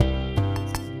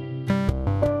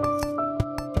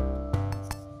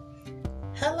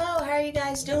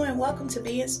guys doing? Welcome to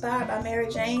Be Inspired by Mary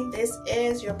Jane. This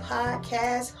is your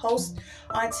podcast host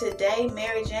on today,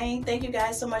 Mary Jane. Thank you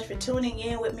guys so much for tuning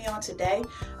in with me on today.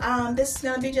 This is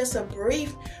going to be just a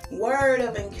brief word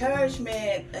of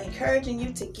encouragement, encouraging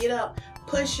you to get up,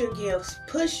 push your gifts,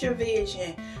 push your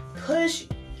vision, push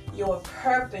your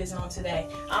purpose on today.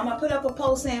 I put up a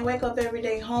post saying wake up every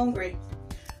day hungry,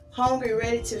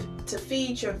 ready to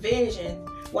feed your vision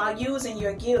while using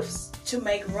your gifts to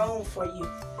make room for you.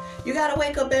 You got to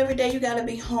wake up every day. You got to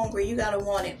be hungry. You got to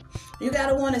want it. You got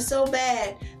to want it so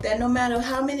bad that no matter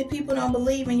how many people don't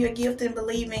believe in your gift and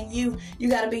believe in you, you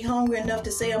got to be hungry enough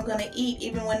to say, I'm going to eat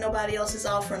even when nobody else is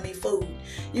offering me food.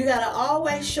 You got to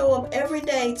always show up every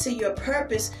day to your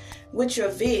purpose with your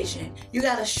vision. You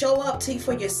got to show up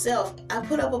for yourself. I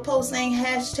put up a post saying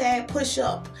hashtag push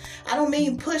up. I don't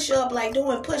mean push up like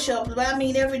doing push ups, but I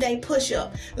mean everyday push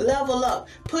up, level up,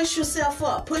 push yourself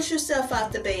up, push yourself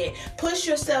out the bed, push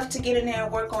yourself to get in there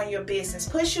and work on your business,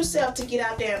 push yourself to get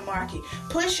out there and market,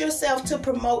 push yourself to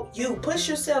promote you, push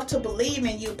yourself to believe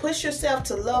in you, push yourself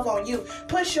to love on you,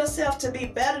 push yourself to be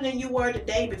better than you were the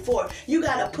day before. You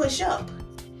got to push up.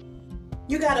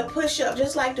 You got to push up,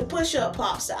 just like the push-up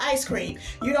pops, the ice cream.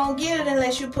 You don't get it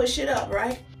unless you push it up,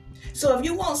 right? So if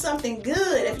you want something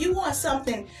good, if you want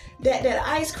something, that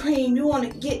ice cream, you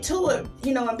want to get to it,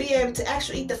 and be able to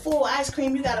actually eat the full ice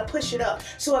cream, you got to push it up.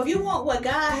 So if you want what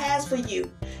God has for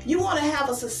you, you want to have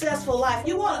a successful life,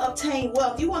 you want to obtain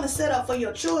wealth, you want to set up for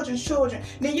your children's children,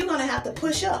 then you're going to have to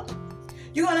push up.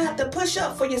 You're going to have to push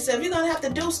up for yourself. You're going to have to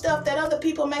do stuff that other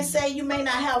people may say you may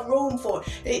not have room for.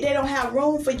 They don't have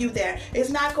room for you there. It's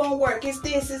not going to work. It's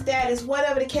this, it's that, it's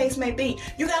whatever the case may be.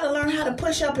 You got to learn how to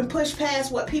push up and push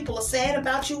past what people are saying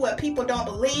about you, what people don't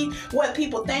believe, what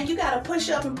people think. You got to push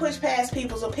up and push past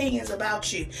people's opinions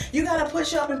about you. You got to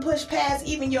push up and push past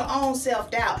even your own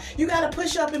self-doubt. You got to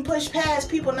push up and push past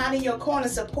people not in your corner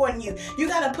supporting you. You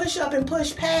got to push up and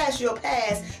push past your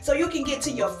past so you can get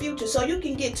to your future, so you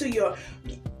can get to your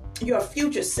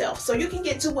future self, so you can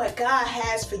get to what God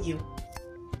has for you.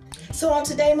 So on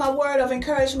today, my word of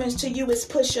encouragement to you is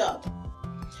push up.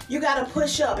 You got to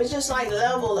push up. It's just like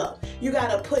level up. You got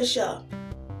to push up.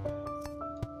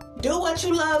 Do what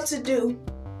you love to do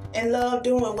and love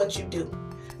doing what you do.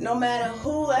 No matter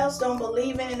who else don't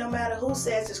believe in it, no matter who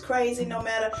says it's crazy, no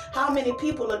matter how many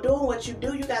people are doing what you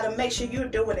do, you got to make sure you're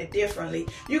doing it differently.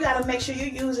 You got to make sure you're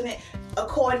using it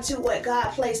according to what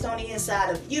God placed on the inside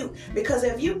of you. Because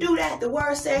if you do that, the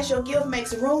word says your gift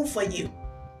makes room for you.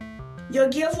 Your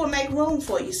gift will make room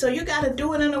for you. So you got to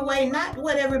do it in a way, not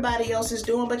what everybody else is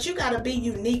doing, but you got to be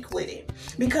unique with it.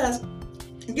 Because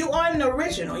you are an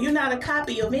original. You're not a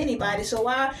copy of anybody. So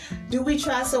why do we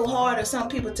try so hard, or some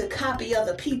people, to copy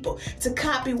other people, to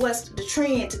copy what's the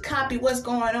trend, to copy what's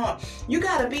going on? You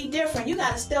got to be different. You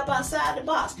got to step outside the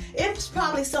box. It's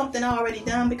probably something already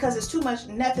done because it's too much,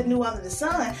 nothing new under the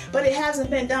sun, but it hasn't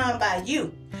been done by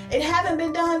you. It hasn't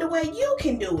been done the way you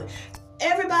can do it.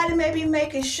 Everybody may be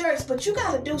making shirts, but you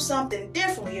got to do something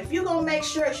differently. If you're going to make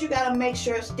shirts, you got to make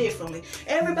shirts differently.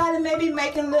 Everybody may be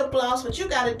making lip gloss, but you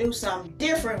got to do something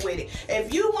different with it.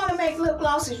 If you want to make lip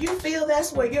gloss, if you feel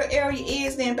that's where your area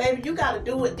is, then baby, you got to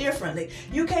do it differently.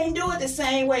 You can't do it the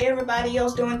same way everybody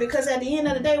else doing, because at the end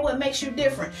of the day, what makes you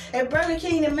different? If Burger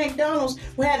King and McDonald's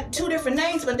had two different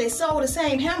names, but they sold the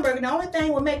same hamburger, the only thing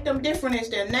that would make them different is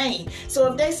their name.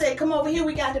 So if they say, come over here,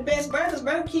 we got the best burgers,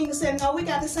 Burger King said, no, we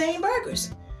got the same burgers.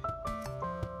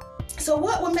 So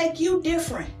what would make you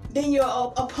different than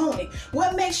your opponent?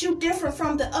 What makes you different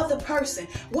from the other person?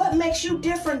 What makes you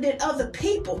different than other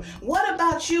people? What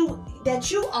about you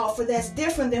that you offer that's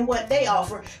different than what they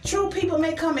offer? True people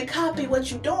may come and copy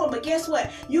what you're doing, but guess what?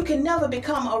 You can never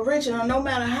become original no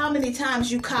matter how many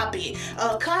times you copy it.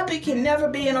 A copy can never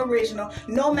be an original.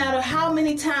 No matter how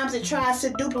many times it tries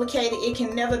to duplicate it, it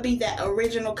can never be that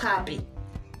original copy.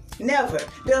 Never.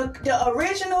 The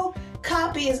original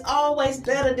copy is always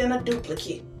better than a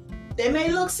duplicate. They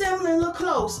may look similar and look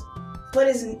close, but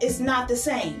it's not the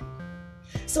same.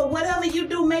 So whatever you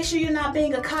do, make sure you're not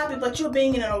being a copy, but you're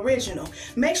being an original.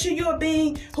 Make sure you're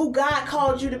being who God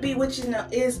called you to be, which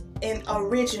is an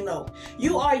original.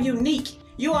 You are unique.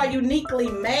 You are uniquely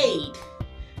made.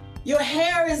 Your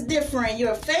hair is different.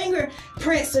 Your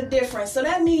fingerprints are different. So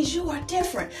that means you are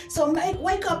different. So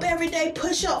wake up every day,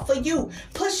 push up for you.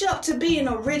 Push up to be an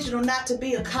original, not to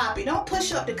be a copy. Don't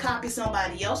push up to copy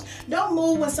somebody else. Don't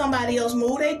move when somebody else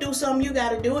moves. They do something, you got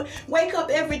to do it. Wake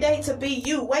up every day to be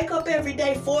you. Wake up every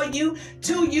day for you,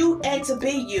 to you, and to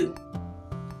be you.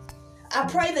 I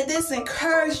pray that this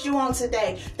encouraged you on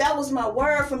today. That was my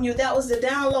word from you. That was the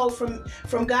download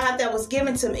from God that was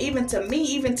given to me,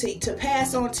 even to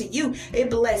pass on to you. It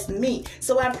blessed me.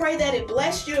 So I pray that it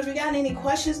blessed you. If you got any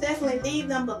questions, definitely leave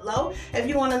them below. If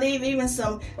you want to leave even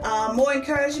some more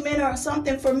encouragement or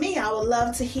something for me, I would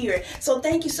love to hear it. So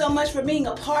thank you so much for being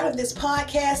a part of this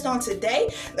podcast on today.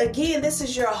 Again, this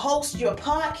is your host, your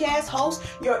podcast host,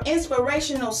 your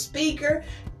inspirational speaker,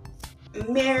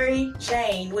 Mary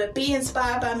Jane, with Be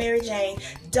Inspired by Mary Jane.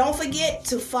 Don't forget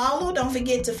to follow. Don't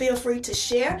forget to feel free to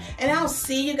share. And I'll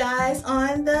see you guys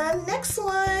on the next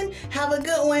one. Have a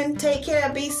good one. Take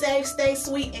care. Be safe. Stay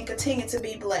sweet. And continue to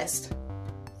be blessed.